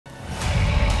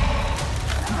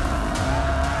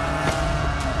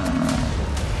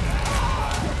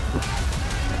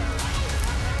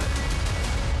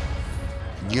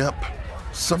Yep,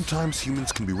 sometimes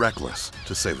humans can be reckless,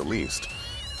 to say the least,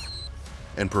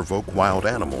 and provoke wild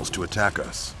animals to attack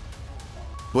us.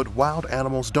 But wild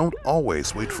animals don't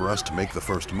always wait for us to make the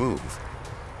first move.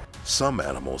 Some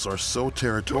animals are so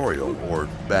territorial or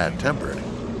bad-tempered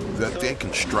that they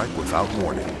can strike without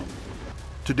warning.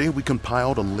 Today we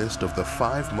compiled a list of the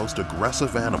 5 most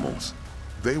aggressive animals.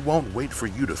 They won't wait for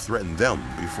you to threaten them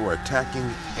before attacking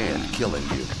and killing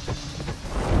you.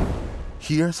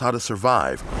 Here's how to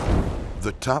survive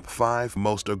the top 5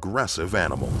 most aggressive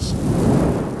animals.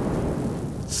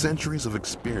 Centuries of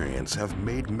experience have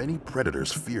made many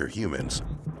predators fear humans,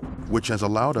 which has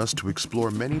allowed us to explore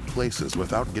many places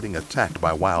without getting attacked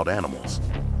by wild animals.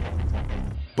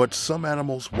 But some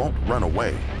animals won't run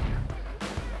away.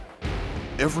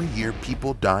 Every year,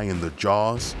 people die in the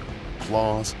jaws,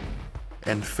 claws,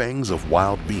 and fangs of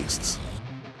wild beasts.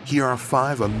 Here are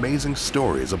 5 amazing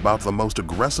stories about the most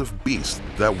aggressive beasts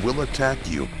that will attack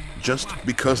you just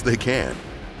because they can.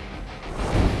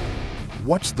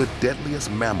 What's the deadliest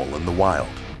mammal in the wild?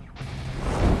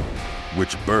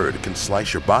 Which bird can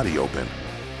slice your body open?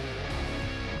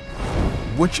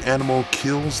 Which animal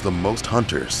kills the most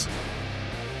hunters?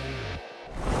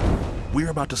 We're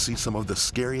about to see some of the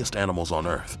scariest animals on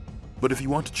Earth. But if you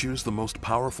want to choose the most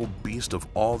powerful beast of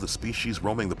all the species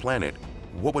roaming the planet,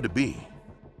 what would it be?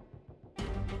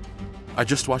 I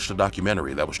just watched a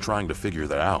documentary that was trying to figure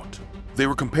that out. They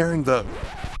were comparing the...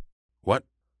 What?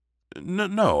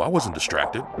 No, I wasn't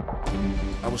distracted.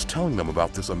 I was telling them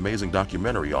about this amazing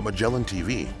documentary on Magellan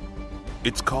TV.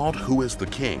 It's called Who is the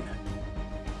King?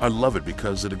 I love it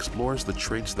because it explores the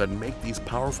traits that make these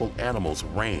powerful animals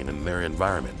reign in their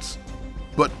environments.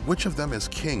 But which of them is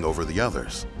king over the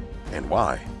others, and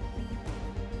why?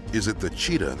 Is it the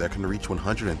cheetah that can reach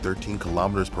 113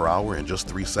 kilometers per hour in just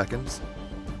 3 seconds?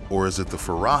 Or is it the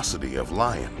ferocity of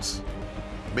lions?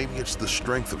 Maybe it's the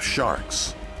strength of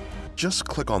sharks. Just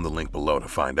click on the link below to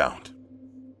find out.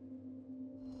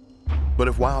 But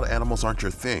if wild animals aren't your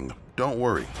thing, don't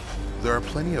worry. There are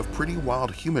plenty of pretty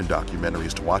wild human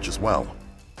documentaries to watch as well.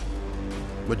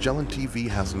 Magellan TV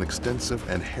has an extensive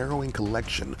and harrowing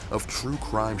collection of true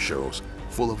crime shows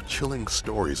full of chilling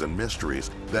stories and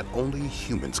mysteries that only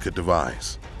humans could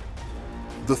devise.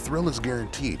 The thrill is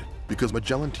guaranteed because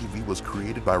Magellan TV was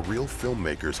created by real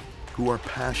filmmakers who are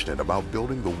passionate about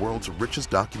building the world's richest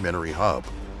documentary hub,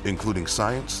 including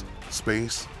science,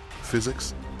 space,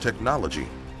 physics, technology,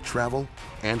 travel,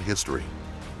 and history.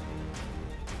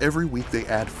 Every week they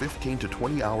add 15 to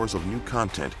 20 hours of new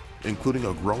content, including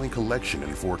a growing collection in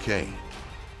 4K.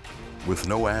 With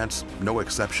no ads, no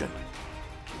exception.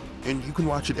 And you can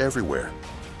watch it everywhere,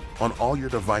 on all your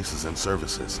devices and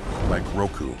services like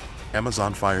Roku,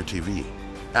 Amazon Fire TV,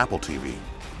 Apple TV,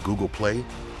 Google Play,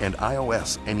 and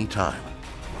iOS anytime.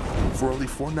 For only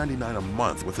 $4.99 a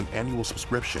month with an annual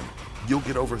subscription, you'll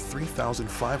get over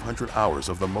 3,500 hours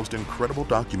of the most incredible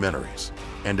documentaries.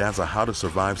 And as a How to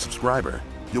Survive subscriber,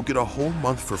 you'll get a whole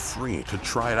month for free to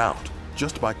try it out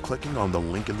just by clicking on the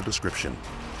link in the description.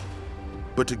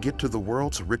 But to get to the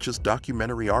world's richest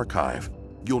documentary archive,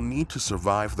 you'll need to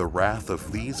survive the wrath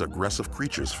of these aggressive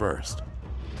creatures first.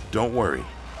 Don't worry,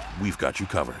 we've got you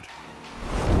covered.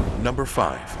 Number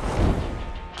 5.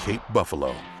 Cape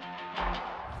Buffalo.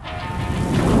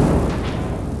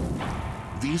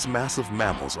 These massive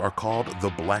mammals are called the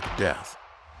Black Death.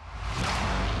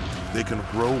 They can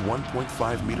grow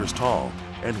 1.5 meters tall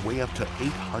and weigh up to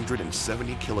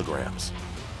 870 kilograms.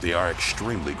 They are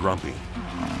extremely grumpy.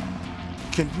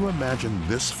 Can you imagine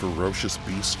this ferocious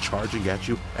beast charging at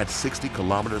you at 60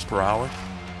 kilometers per hour?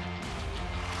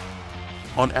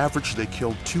 On average, they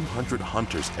kill 200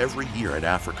 hunters every year in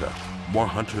Africa, more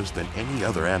hunters than any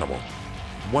other animal.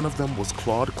 One of them was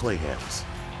Claude Clayhans.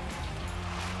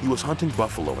 He was hunting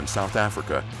buffalo in South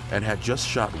Africa and had just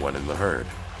shot one in the herd.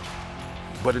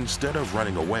 But instead of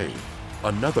running away,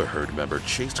 another herd member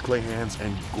chased Clayhans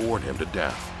and gored him to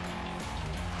death.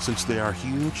 Since they are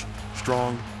huge,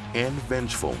 strong, and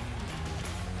vengeful,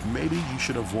 maybe you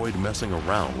should avoid messing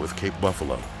around with Cape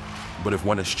buffalo. But if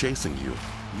one is chasing you,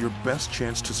 your best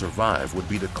chance to survive would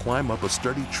be to climb up a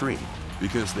sturdy tree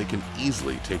because they can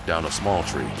easily take down a small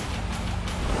tree.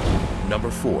 Number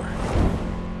 4.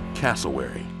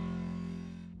 Cassowary.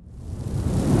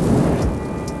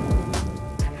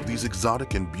 These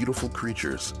exotic and beautiful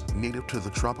creatures, native to the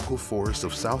tropical forests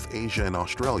of South Asia and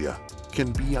Australia,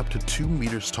 can be up to 2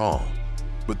 meters tall.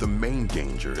 But the main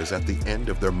danger is at the end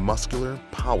of their muscular,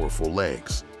 powerful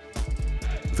legs.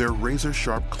 Their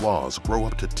razor-sharp claws grow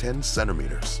up to 10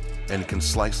 centimeters and can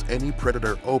slice any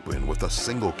predator open with a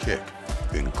single kick,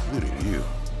 including you.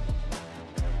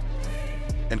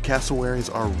 And cassowaries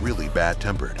are really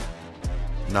bad-tempered.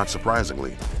 Not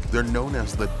surprisingly, they're known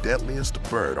as the deadliest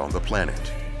bird on the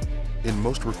planet. In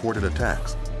most recorded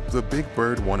attacks, the big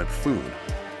bird wanted food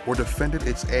or defended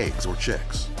its eggs or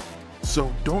chicks.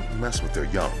 So don't mess with their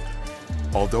young.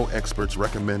 Although experts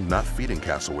recommend not feeding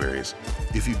cassowaries,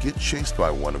 if you get chased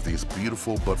by one of these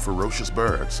beautiful but ferocious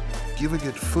birds, giving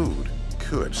it food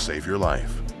could save your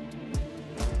life.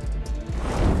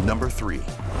 Number 3.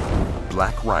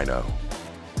 Black Rhino.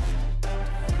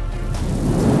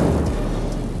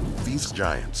 These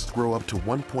giants grow up to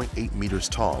 1.8 meters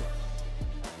tall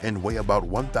and weigh about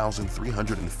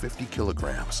 1,350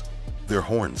 kilograms. Their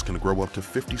horns can grow up to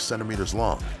 50 centimeters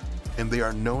long, and they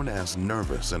are known as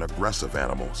nervous and aggressive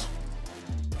animals.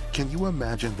 Can you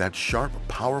imagine that sharp,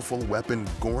 powerful weapon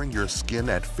goring your skin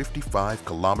at 55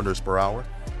 kilometers per hour?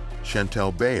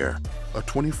 Chantel Bayer, a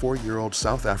 24-year-old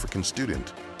South African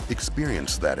student,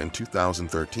 experienced that in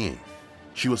 2013.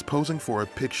 She was posing for a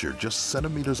picture just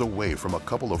centimeters away from a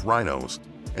couple of rhinos,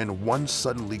 and one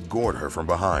suddenly gored her from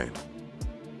behind.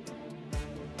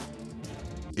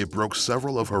 It broke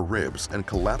several of her ribs and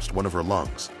collapsed one of her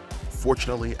lungs.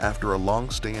 Fortunately, after a long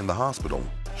stay in the hospital,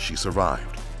 she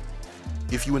survived.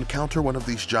 If you encounter one of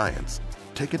these giants,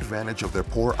 take advantage of their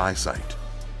poor eyesight.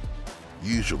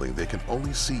 Usually, they can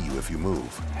only see you if you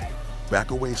move.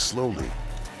 Back away slowly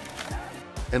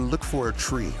and look for a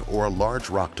tree or a large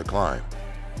rock to climb.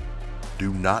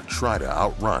 Do not try to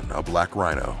outrun a black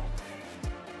rhino.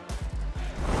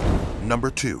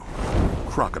 Number 2.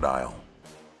 Crocodile.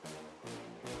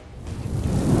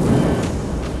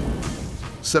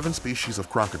 7 species of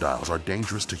crocodiles are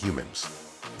dangerous to humans.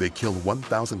 They kill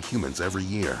 1,000 humans every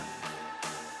year.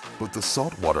 But the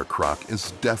saltwater croc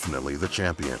is definitely the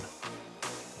champion.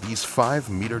 These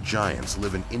 5-meter giants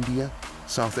live in India,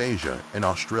 South Asia, and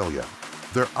Australia.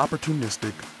 They're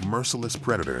opportunistic, merciless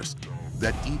predators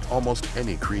that eat almost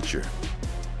any creature,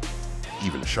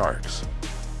 even sharks.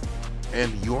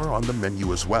 And you're on the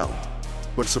menu as well.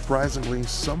 But surprisingly,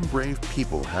 some brave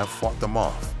people have fought them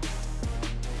off.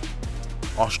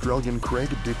 Australian Craig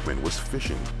Dickman was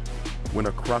fishing when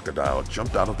a crocodile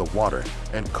jumped out of the water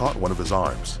and caught one of his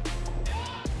arms.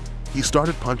 He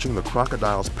started punching the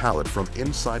crocodile's palate from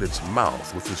inside its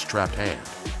mouth with his trapped hand.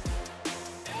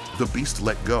 The beast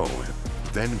let go,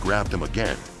 then grabbed him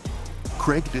again.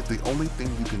 Craig did the only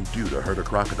thing you can do to hurt a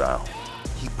crocodile.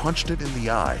 He punched it in the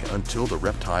eye until the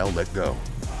reptile let go.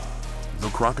 The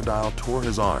crocodile tore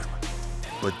his arm,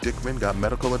 but Dickman got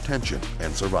medical attention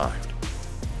and survived.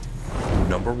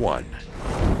 Number 1.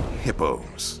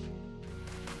 Hippos.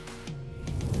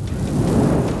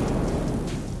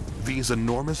 These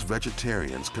enormous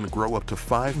vegetarians can grow up to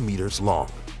 5 meters long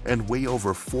and weigh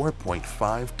over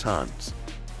 4.5 tons.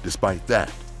 Despite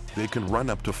that, they can run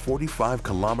up to 45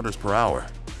 kilometers per hour.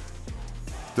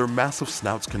 Their massive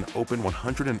snouts can open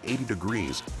 180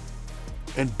 degrees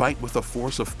and bite with a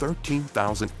force of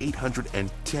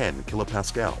 13,810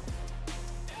 kilopascal.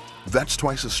 That's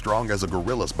twice as strong as a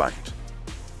gorilla's bite.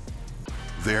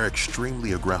 They're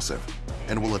extremely aggressive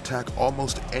and will attack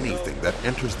almost anything that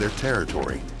enters their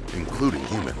territory, including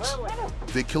humans.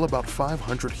 They kill about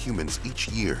 500 humans each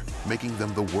year, making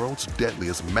them the world's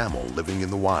deadliest mammal living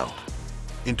in the wild.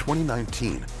 In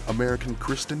 2019, American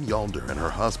Kristen Yalder and her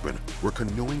husband were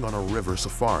canoeing on a river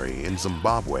safari in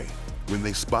Zimbabwe when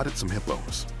they spotted some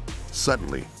hippos.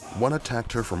 Suddenly, one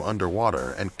attacked her from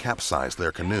underwater and capsized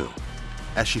their canoe.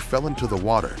 As she fell into the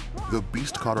water, the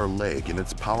beast caught her leg in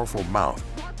its powerful mouth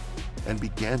and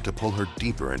began to pull her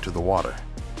deeper into the water.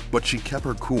 But she kept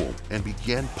her cool and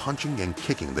began punching and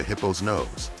kicking the hippo's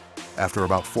nose. After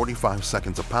about 45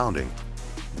 seconds of pounding,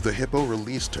 the hippo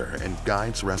released her and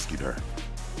guides rescued her.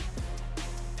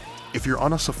 If you're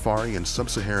on a safari in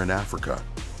sub-Saharan Africa,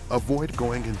 avoid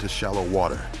going into shallow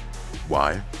water.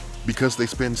 Why? Because they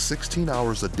spend 16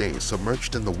 hours a day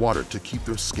submerged in the water to keep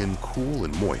their skin cool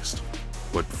and moist.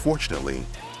 But fortunately,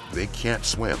 they can't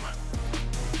swim.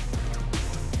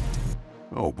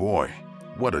 Oh boy,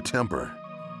 what a temper.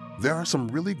 There are some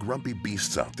really grumpy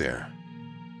beasts out there.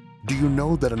 Do you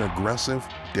know that an aggressive,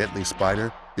 deadly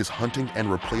spider is hunting and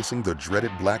replacing the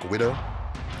dreaded black widow?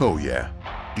 Oh yeah.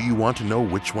 Do you want to know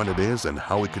which one it is and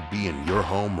how it could be in your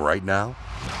home right now?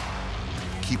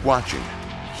 Keep watching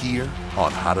here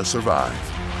on How to Survive.